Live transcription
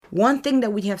One thing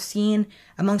that we have seen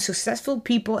among successful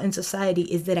people in society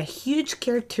is that a huge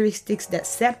characteristics that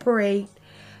separate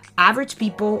average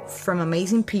people from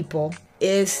amazing people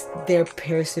is their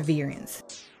perseverance.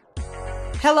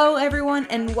 Hello everyone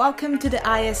and welcome to the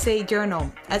ISA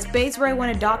Journal, a space where I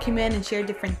want to document and share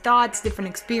different thoughts, different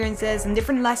experiences, and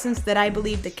different lessons that I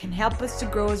believe that can help us to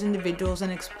grow as individuals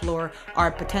and explore our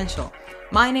potential.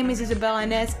 My name is Isabella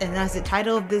Inez, and as the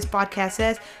title of this podcast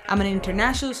says, I'm an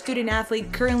international student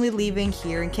athlete currently living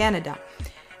here in Canada.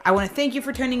 I want to thank you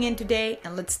for tuning in today,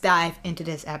 and let's dive into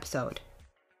this episode.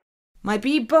 My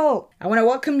people, I want to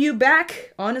welcome you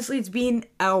back. Honestly, it's been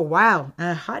a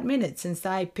hot minute since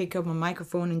I picked up my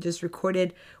microphone and just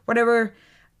recorded whatever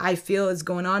I feel is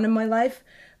going on in my life.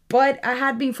 But I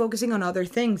had been focusing on other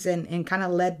things and kind of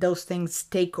let those things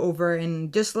take over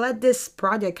and just let this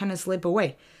project kind of slip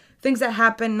away. Things that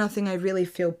happen, nothing I really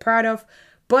feel proud of.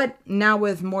 But now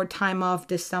with more time off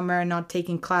this summer, not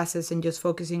taking classes and just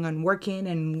focusing on working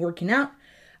and working out,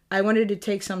 I wanted to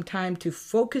take some time to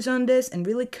focus on this and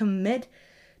really commit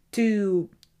to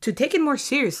take it more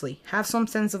seriously, have some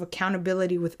sense of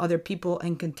accountability with other people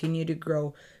and continue to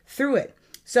grow through it.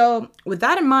 So with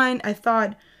that in mind, I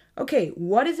thought, okay,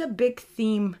 what is a big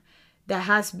theme that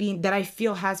I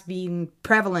feel has been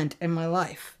prevalent in my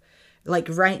life, like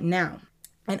right now?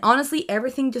 And honestly,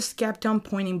 everything just kept on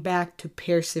pointing back to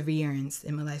perseverance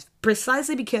in my life,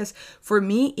 precisely because for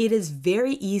me, it is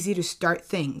very easy to start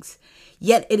things,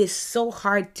 yet it is so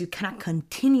hard to kind of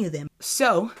continue them.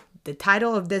 So the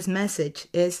title of this message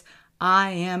is I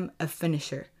am a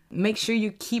finisher. Make sure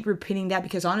you keep repeating that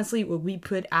because honestly, what we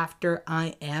put after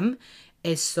I am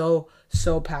is so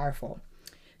powerful.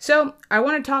 So I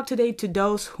want to talk today to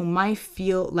those who might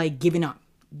feel like giving up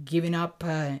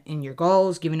in your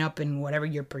goals, giving up in whatever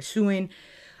you're pursuing.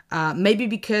 Maybe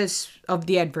because of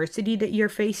the adversity that you're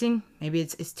facing. Maybe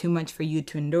it's too much for you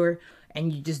to endure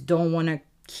and you just don't want to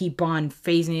keep on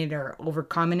facing it or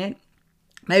overcoming it.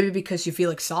 Maybe because you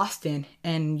feel exhausted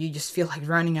and you just feel like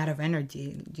running out of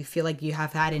energy. You feel like you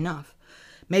have had enough.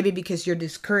 Maybe because you're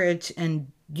discouraged and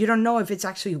you don't know if it's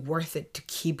actually worth it to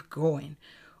keep going.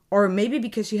 Or maybe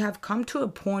because you have come to a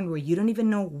point where you don't even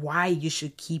know why you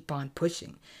should keep on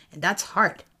pushing. And that's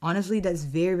hard. Honestly, that's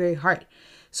very, very hard.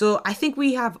 So I think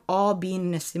we have all been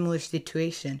in a similar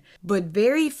situation. But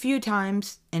very few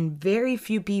times and very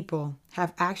few people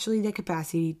have actually the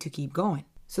capacity to keep going.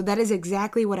 So that is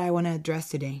exactly what I want to address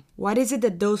today. What is it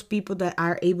that those people that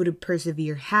are able to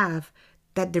persevere have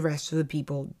that the rest of the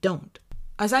people don't?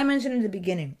 As I mentioned in the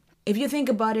beginning, if you think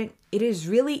about it, it is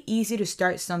really easy to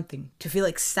start something, to feel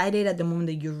excited at the moment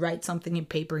that you write something in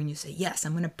paper and you say, yes,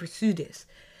 I'm going to pursue this.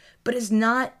 But it's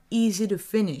not easy to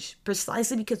finish,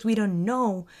 precisely because we don't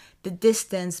know the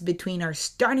distance between our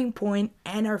starting point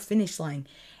and our finish line.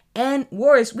 And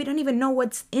worse, we don't even know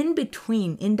what's in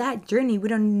between. In that journey, we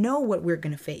don't know what we're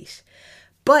going to face.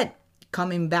 But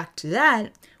coming back to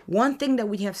that, one thing that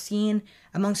we have seen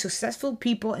among successful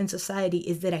people in society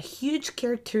is that a huge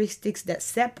characteristics that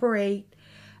separate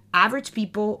average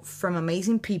people from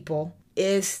amazing people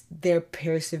is their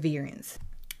perseverance.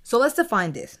 So let's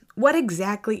define this. What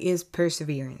exactly is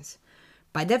perseverance?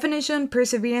 By definition,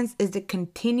 perseverance is the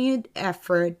continued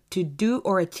effort to do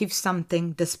or achieve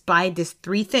something despite these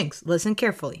three things. Listen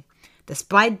carefully.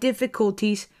 Despite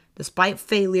difficulties, despite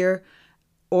failure,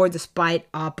 or despite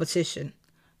opposition.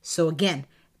 So again,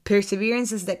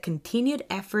 perseverance is that continued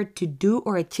effort to do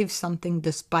or achieve something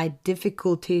despite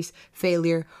difficulties,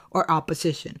 failure, or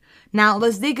opposition. Now,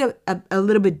 let's dig a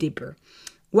little bit deeper.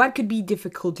 What could be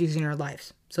difficulties in our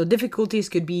lives? So difficulties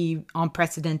could be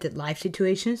unprecedented life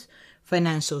situations,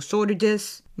 financial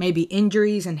shortages, maybe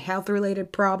injuries and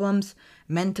health-related problems,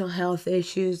 mental health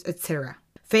issues, etc.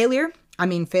 Failure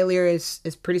is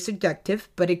pretty subjective,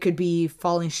 but it could be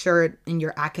falling short in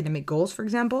your academic goals, for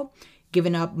example,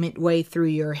 giving up midway through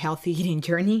your healthy eating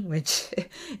journey, which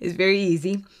is very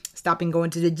easy, stopping going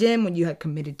to the gym when you had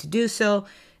committed to do so,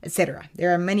 etc.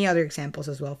 There are many other examples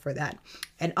as well for that.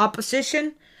 And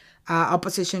opposition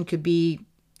could be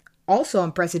also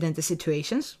unprecedented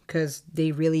situations because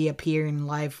they really appear in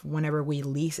life whenever we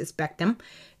least expect them.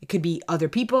 It could be other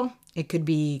people, it could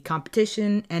be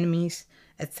competition, enemies,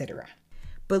 etc.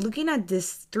 But looking at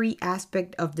this three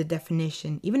aspect of the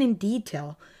definition, even in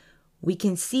detail, we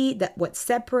can see that what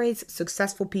separates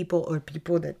successful people or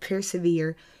people that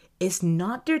persevere is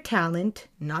not their talent,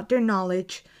 not their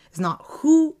knowledge, it's not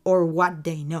who or what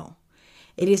they know.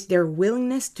 It is their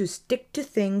willingness to stick to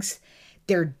things,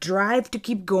 their drive to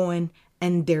keep going,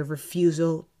 and their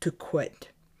refusal to quit.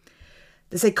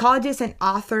 The psychologist and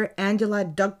author Angela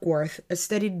Duckworth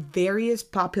studied various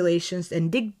populations and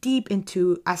dig deep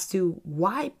into as to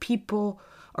why people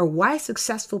or why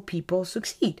successful people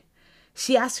succeed.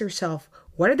 She asks herself,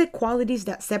 what are the qualities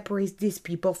that separate these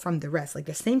people from the rest? Like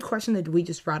the same question that we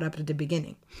just brought up at the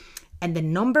beginning. And the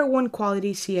number one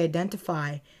quality she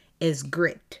identifies is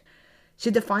grit.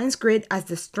 She defines grit as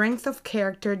the strength of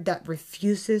character that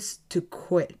refuses to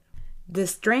quit. The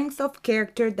strength of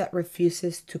character that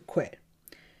refuses to quit.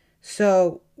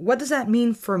 So, what does that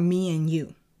mean for me and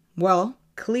you? Well,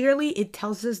 clearly it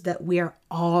tells us that we are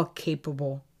all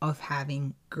capable of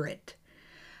having grit.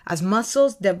 As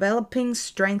muscles, developing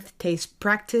strength takes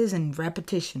practice and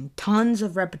repetition, tons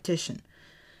of repetition.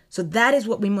 So that is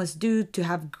what we must do to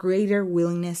have greater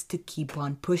willingness to keep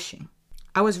on pushing.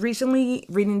 I was recently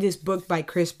reading this book by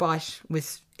Chris Bosch,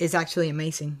 which is actually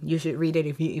amazing. You should read it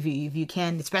if you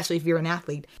can, especially if you're an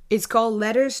athlete. It's called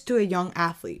Letters to a Young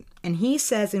Athlete. And he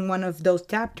says in one of those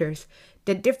chapters,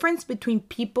 the difference between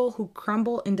people who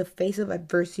crumble in the face of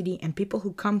adversity and people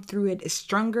who come through it is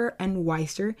stronger and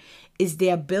wiser is the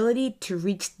ability to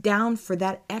reach down for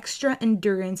that extra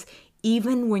endurance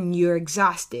even when you're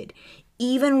exhausted,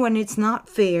 even when it's not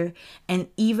fair, and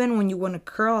even when you want to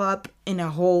curl up in a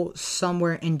hole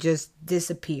somewhere and just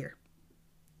disappear.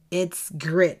 It's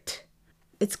grit.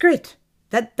 It's grit.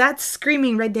 That's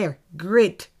screaming right there.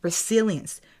 Grit,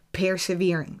 resilience,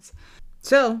 perseverance.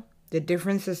 So, the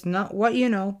difference is not what you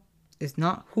know, it's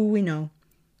not who we know,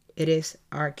 it is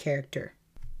our character.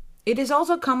 It is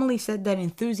also commonly said that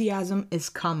enthusiasm is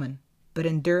common, but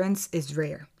endurance is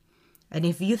rare. And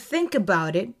if you think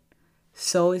about it,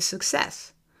 so is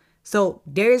success. So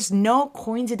there is no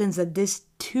coincidence that these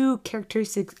two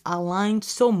characteristics align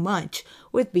so much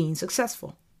with being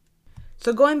successful.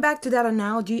 So going back to that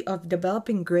analogy of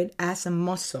developing grit as a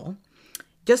muscle,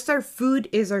 just our food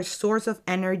is our source of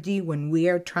energy when we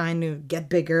are trying to get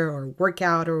bigger or work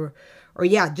out or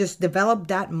just develop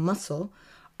that muscle.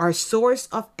 Our source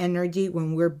of energy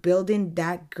when we're building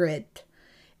that grit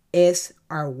is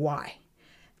our why.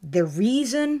 The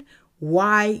reason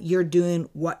why you're doing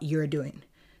what you're doing.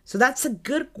 So that's a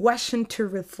good question to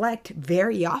reflect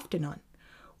very often on.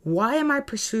 Why am I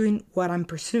pursuing what I'm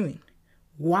pursuing?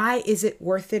 Why is it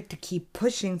worth it to keep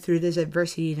pushing through this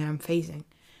adversity that I'm facing?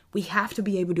 We have to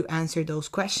be able to answer those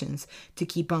questions to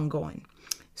keep on going.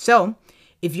 So,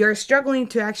 if you're struggling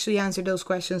to actually answer those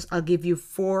questions, I'll give you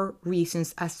 4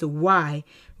 reasons as to why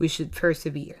we should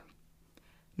persevere.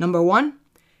 Number 1,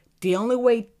 the only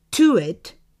way to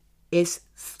it is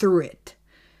through it.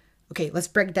 Okay, let's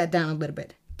break that down a little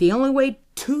bit. The only way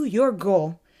to your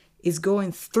goal is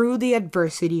going through the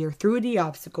adversity or through the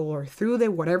obstacle or through the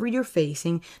whatever you're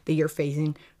facing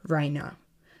right now.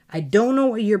 I don't know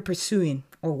what you're pursuing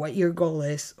or what your goal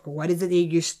is or what is it that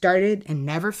you started and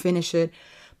never finish it,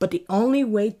 but the only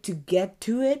way to get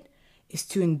to it is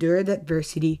to endure the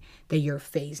adversity that you're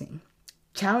facing.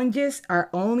 Challenges are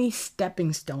only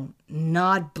stepping stones,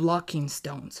 not blocking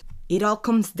stones. It all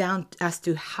comes down as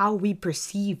to how we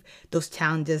perceive those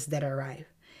challenges that arrive.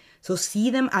 So see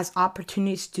them as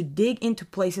opportunities to dig into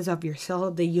places of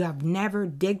yourself that you have never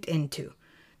digged into,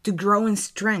 to grow in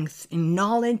strength, in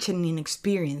knowledge, and in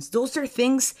experience. Those are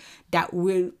things that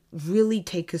will really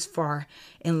take us far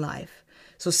in life.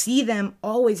 So see them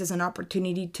always as an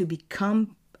opportunity to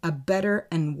become a better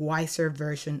and wiser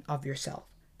version of yourself.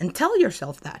 And tell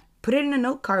yourself that. Put it in a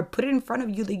note card. Put it in front of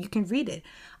you that you can read it.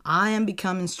 I am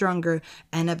becoming stronger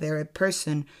and a better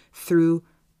person through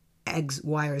X,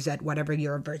 Y, or Z, whatever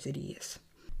your adversity is.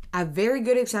 A very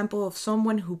good example of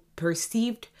someone who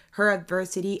perceived her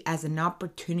adversity as an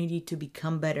opportunity to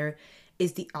become better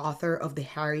is the author of the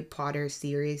Harry Potter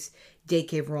series,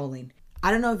 J.K. Rowling.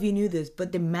 I don't know if you knew this,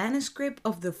 but the manuscript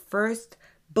of the first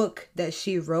book that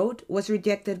she wrote was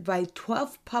rejected by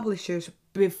 12 publishers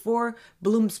before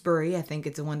Bloomsbury, I think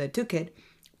it's the one that took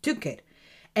it.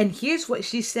 And here's what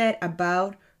she said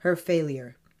about her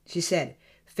failure. She said,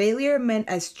 failure meant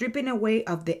a stripping away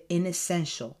of the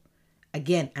inessential.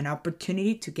 Again, an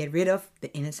opportunity to get rid of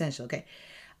the inessential, okay?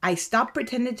 I stopped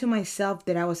pretending to myself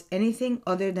that I was anything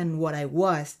other than what I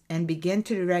was and began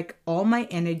to direct all my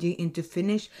energy into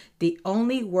finish the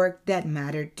only work that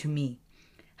mattered to me.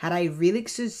 Had I really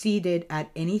succeeded at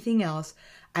anything else,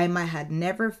 I might have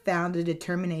never found the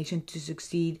determination to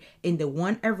succeed in the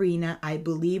one arena I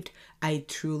believed I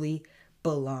truly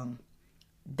belong.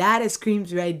 That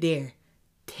screams right there.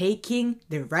 Taking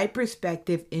the right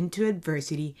perspective into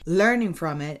adversity, learning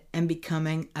from it, and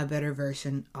becoming a better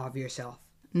version of yourself.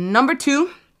 Number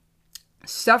 2,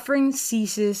 suffering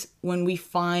ceases when we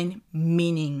find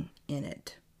meaning in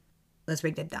it. Let's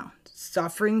break that down.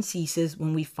 Suffering ceases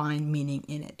when we find meaning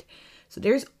in it. So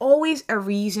there's always a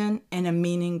reason and a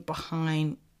meaning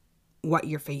behind what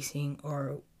you're facing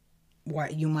or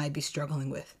what you might be struggling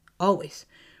with. Always.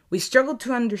 We struggle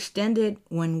to understand it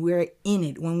when we're in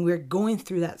it, when we're going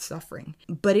through that suffering.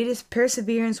 But it is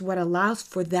perseverance what allows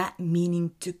for that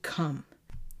meaning to come.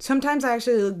 Sometimes I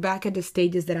actually look back at the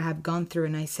stages that I have gone through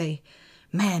and I say,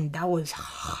 man, that was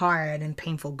hard and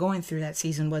painful. Going through that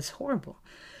season was horrible.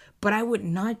 But I would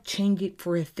not change it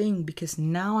for a thing, because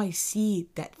now I see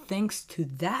that thanks to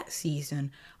that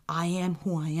season, I am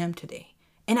who I am today.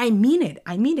 And I mean it.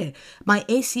 I mean it. My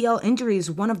ACL injury is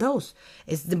one of those.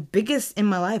 It's the biggest in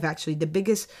my life, actually. The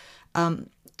biggest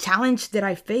challenge that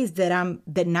I faced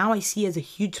that now I see as a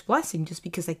huge blessing, just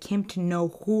because I came to know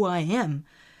who I am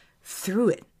through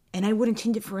it. And I wouldn't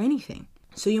change it for anything.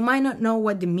 So you might not know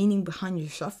what the meaning behind your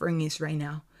suffering is right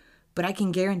now, but I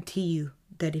can guarantee you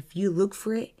that if you look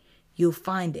for it, you'll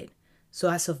find it. So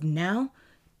as of now,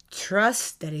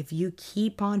 trust that if you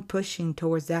keep on pushing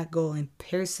towards that goal and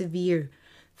persevere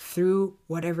through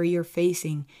whatever you're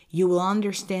facing, you will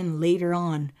understand later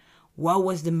on what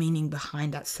was the meaning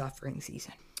behind that suffering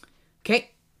season.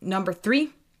 Okay, number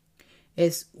 3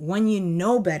 is when you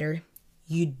know better,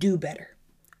 you do better.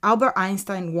 Albert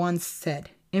Einstein once said,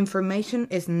 information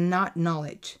is not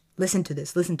knowledge. Listen to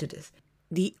this.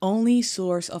 The only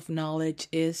source of knowledge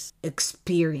is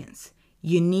experience.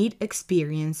 You need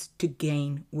experience to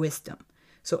gain wisdom.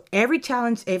 So every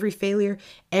challenge, every failure,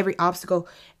 every obstacle,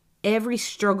 every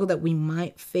struggle that we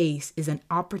might face is an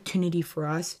opportunity for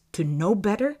us to know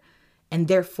better and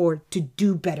therefore to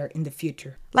do better in the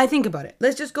future. Like, think about it.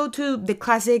 Let's just go to the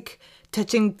classic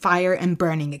touching fire and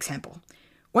burning example.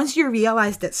 Once you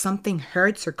realize that something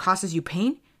hurts or causes you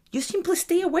pain, you simply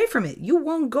stay away from it. You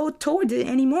won't go towards it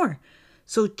anymore.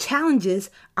 So challenges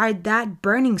are that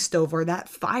burning stove or that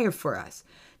fire for us.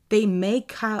 They may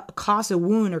cause a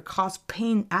wound or cause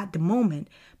pain at the moment,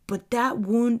 but that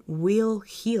wound will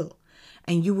heal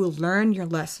and you will learn your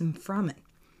lesson from it.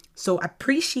 So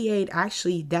appreciate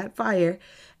actually that fire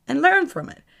and learn from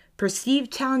it. Perceive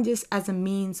challenges as a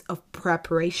means of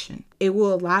preparation. It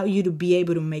will allow you to be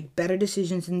able to make better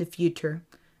decisions in the future.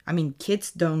 I mean,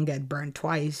 kids don't get burned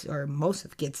twice, or most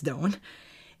of kids don't.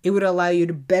 It would allow you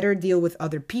to better deal with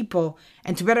other people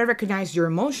and to better recognize your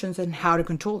emotions and how to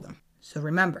control them. So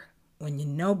remember, when you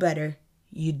know better,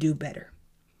 you do better.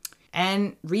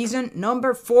 And reason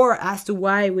number 4 as to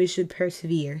why we should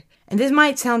persevere. And this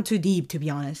might sound too deep, to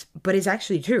be honest, but it's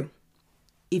actually true.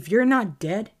 If you're not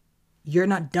dead, you're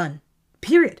not done.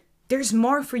 Period. There's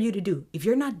more for you to do. If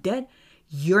you're not dead,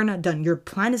 you're not done. Your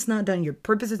plan is not done. Your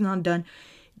purpose is not done.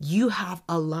 You have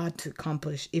a lot to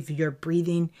accomplish if you're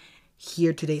breathing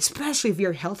here today, especially if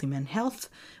you're healthy, man. Health,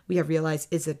 we have realized,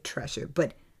 is a treasure.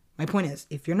 But my point is,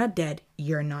 if you're not dead,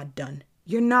 you're not done.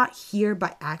 You're not here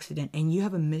by accident, and you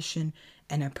have a mission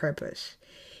and a purpose.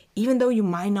 Even though you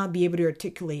might not be able to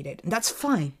articulate it, and that's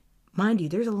fine. Mind you,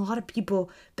 there's a lot of people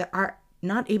that are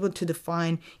not able to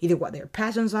define either what their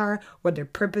passions are, what their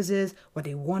purpose is, what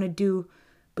they want to do,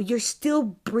 but you're still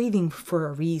breathing for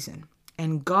a reason.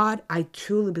 And God, I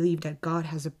truly believe that God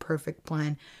has a perfect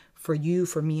plan for you,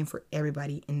 for me, and for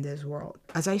everybody in this world.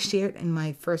 As I shared in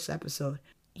my first episode,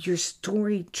 your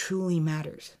story truly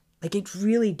matters. Like, it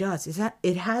really does.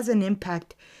 It has an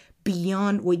impact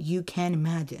beyond what you can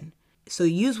imagine. So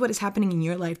use what is happening in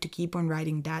your life to keep on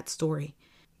writing that story,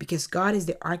 because God is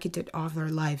the architect of our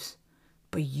lives,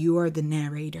 but you are the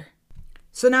narrator.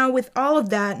 So now, with all of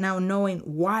that, now knowing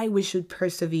why we should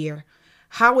persevere,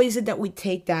 how is it that we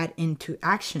take that into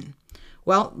action?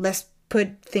 Well, let's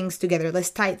put things together. Let's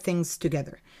tie things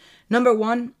together. Number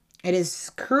 1, it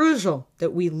is crucial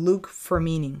that we look for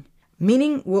meaning.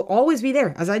 Meaning will always be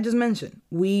there, as I just mentioned.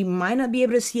 We might not be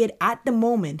able to see it at the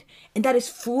moment, and that is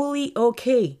fully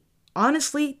okay.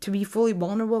 Honestly, to be fully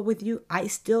vulnerable with you, I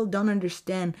still don't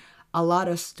understand a lot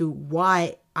as to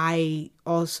why I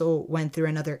also went through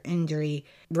another injury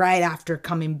right after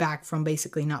coming back from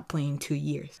basically not playing 2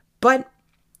 years. But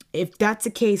if that's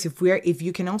the case, if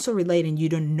you can also relate and you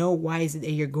don't know why is it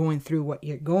that you're going through what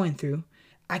you're going through,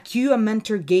 a cue a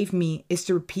mentor gave me is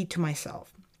to repeat to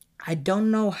myself, I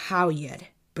don't know how yet,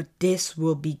 but this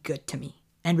will be good to me.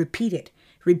 And repeat it.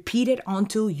 Repeat it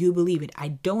until you believe it. I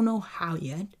don't know how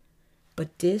yet,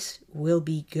 but this will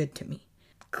be good to me.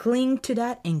 Cling to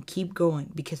that and keep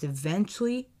going, because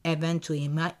eventually, and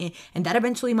that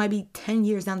eventually might be 10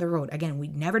 years down the road. Again, we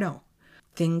never know.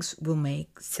 Things will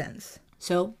make sense.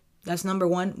 So that's number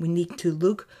 1. We need to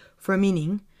look for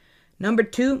meaning. Number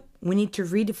 2, we need to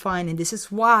redefine, and this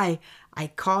is why I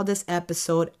call this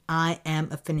episode, I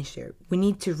Am a Finisher. We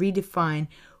need to redefine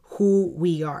who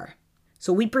we are.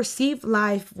 So we perceive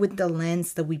life with the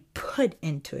lens that we put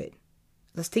into it.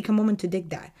 Let's take a moment to dig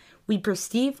that. We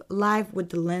perceive life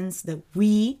with the lens that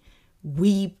we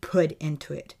put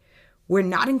into it. We're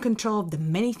not in control of the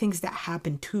many things that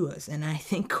happen to us. And I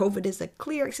think COVID is a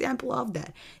clear example of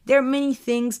that. There are many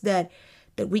things that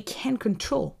we can't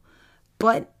control,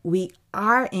 but we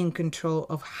are in control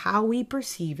of how we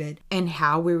perceive it and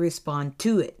how we respond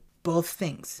to it. Both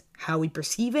things, how we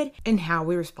perceive it and how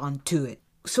we respond to it.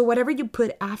 So whatever you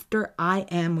put after I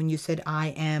am, when you said I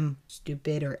am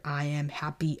stupid or I am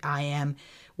happy, I am,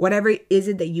 whatever is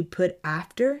it that you put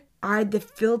after are the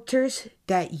filters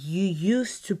that you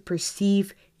use to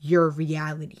perceive your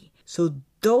reality. So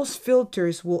those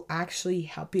filters will actually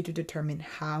help you to determine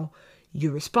how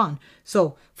you respond.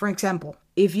 So for example,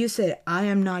 if you said, I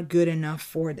am not good enough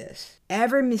for this,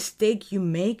 every mistake you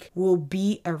make will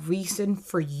be a reason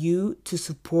for you to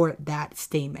support that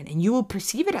statement and you will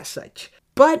perceive it as such.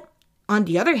 But on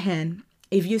the other hand,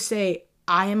 if you say,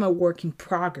 I am a work in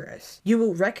progress, you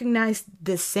will recognize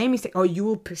the same mistake, or you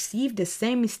will perceive the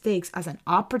same mistakes as an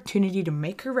opportunity to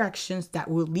make corrections that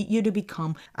will lead you to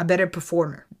become a better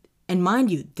performer. And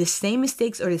mind you, the same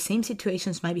mistakes or the same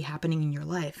situations might be happening in your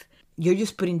life. You're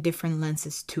just putting different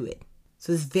lenses to it.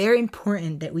 So it's very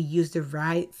important that we use the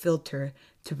right filter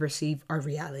to perceive our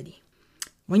reality.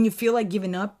 When you feel like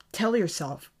giving up, tell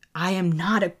yourself, I am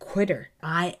not a quitter.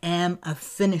 I am a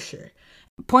finisher.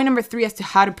 Point number 3 as to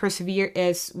how to persevere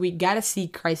is we gotta see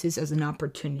crisis as an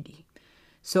opportunity.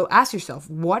 So ask yourself,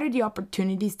 what are the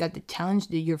opportunities that the challenge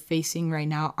that you're facing right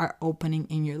now are opening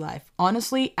in your life?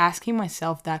 Honestly, asking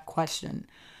myself that question.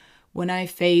 When I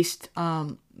faced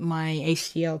my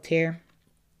ACL tear,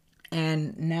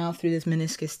 and now through this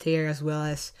meniscus tear, as well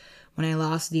as when I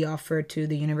lost the offer to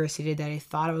the university that I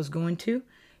thought I was going to,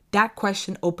 that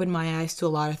question opened my eyes to a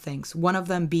lot of things. One of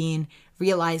them being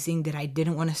realizing that I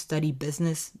didn't want to study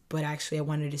business, but actually I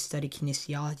wanted to study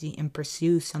kinesiology and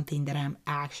pursue something that I'm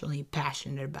actually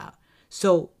passionate about.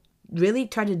 So really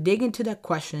try to dig into that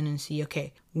question and see,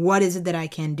 okay, what is it that I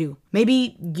can do?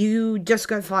 Maybe you just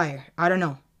got fired. I don't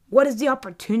know. What is the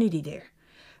opportunity there?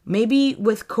 Maybe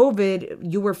with COVID,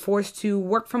 you were forced to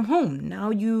work from home.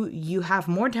 Now you have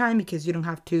more time because you don't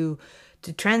have to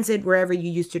transit wherever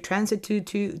you used to transit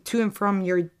to and from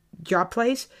your job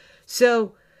place.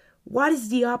 So what is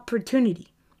the opportunity?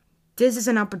 This is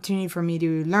an opportunity for me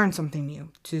to learn something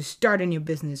new, to start a new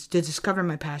business, to discover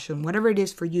my passion. Whatever it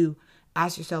is for you,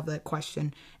 ask yourself that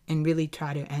question and really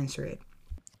try to answer it.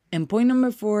 And point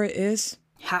number 4 is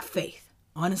have faith.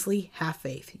 Honestly, have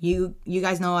faith. You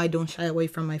guys know I don't shy away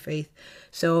from my faith.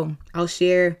 So I'll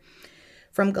share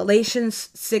from Galatians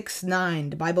 6:9.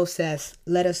 The Bible says,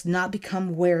 let us not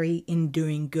become weary in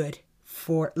doing good.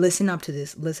 For listen up to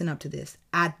this.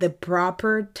 At the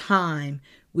proper time,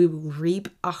 we will reap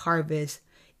a harvest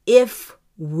if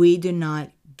we do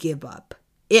not give up.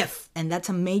 If, and that's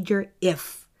a major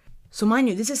if. So mind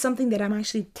you, this is something that I'm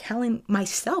actually telling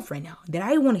myself right now that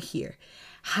I want to hear.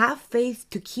 Have faith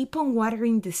to keep on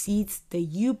watering the seeds that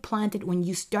you planted when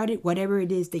you started whatever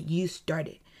it is that you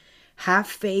started. Have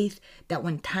faith that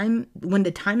when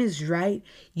the time is right,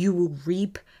 you will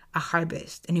reap a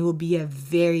harvest and it will be a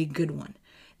very good one.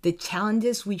 The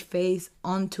challenges we face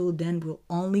until then will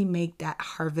only make that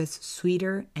harvest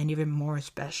sweeter and even more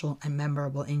special and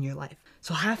memorable in your life.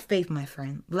 So have faith, my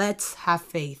friend. Let's have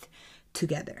faith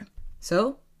together.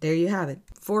 So there you have it.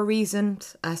 4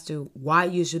 reasons as to why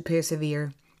you should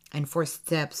persevere and 4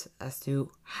 steps as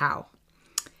to how.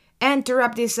 And to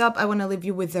wrap this up, I want to leave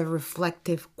you with a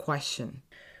reflective question.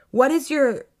 What is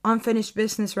your unfinished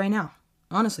business right now?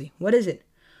 Honestly, what is it?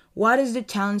 What is the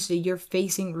challenge that you're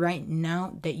facing right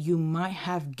now that you might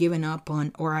have given up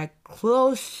on or are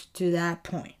close to that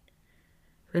point?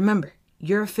 Remember,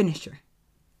 you're a finisher.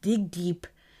 Dig deep,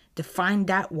 define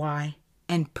that why,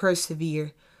 and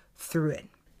persevere through it.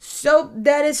 So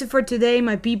that is it for today,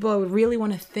 my people. I really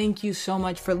want to thank you so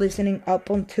much for listening up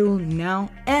until now.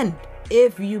 And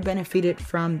if you benefited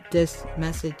from this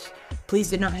message, please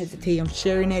do not hesitate on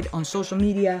sharing it on social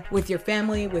media with your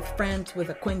family, with friends, with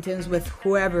acquaintances, with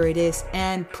whoever it is.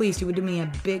 And please, you would do me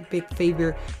a big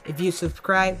favor if you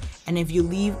subscribe and if you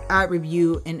leave a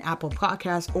review in Apple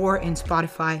Podcasts or in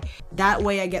Spotify. That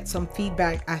way I get some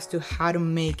feedback as to how to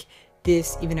make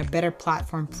this even a better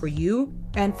platform for you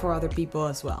and for other people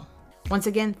as well. Once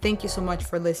again, thank you so much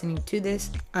for listening to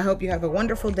this. I hope you have a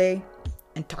wonderful day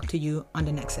and talk to you on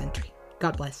the next entry.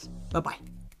 God bless.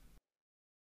 Bye-bye.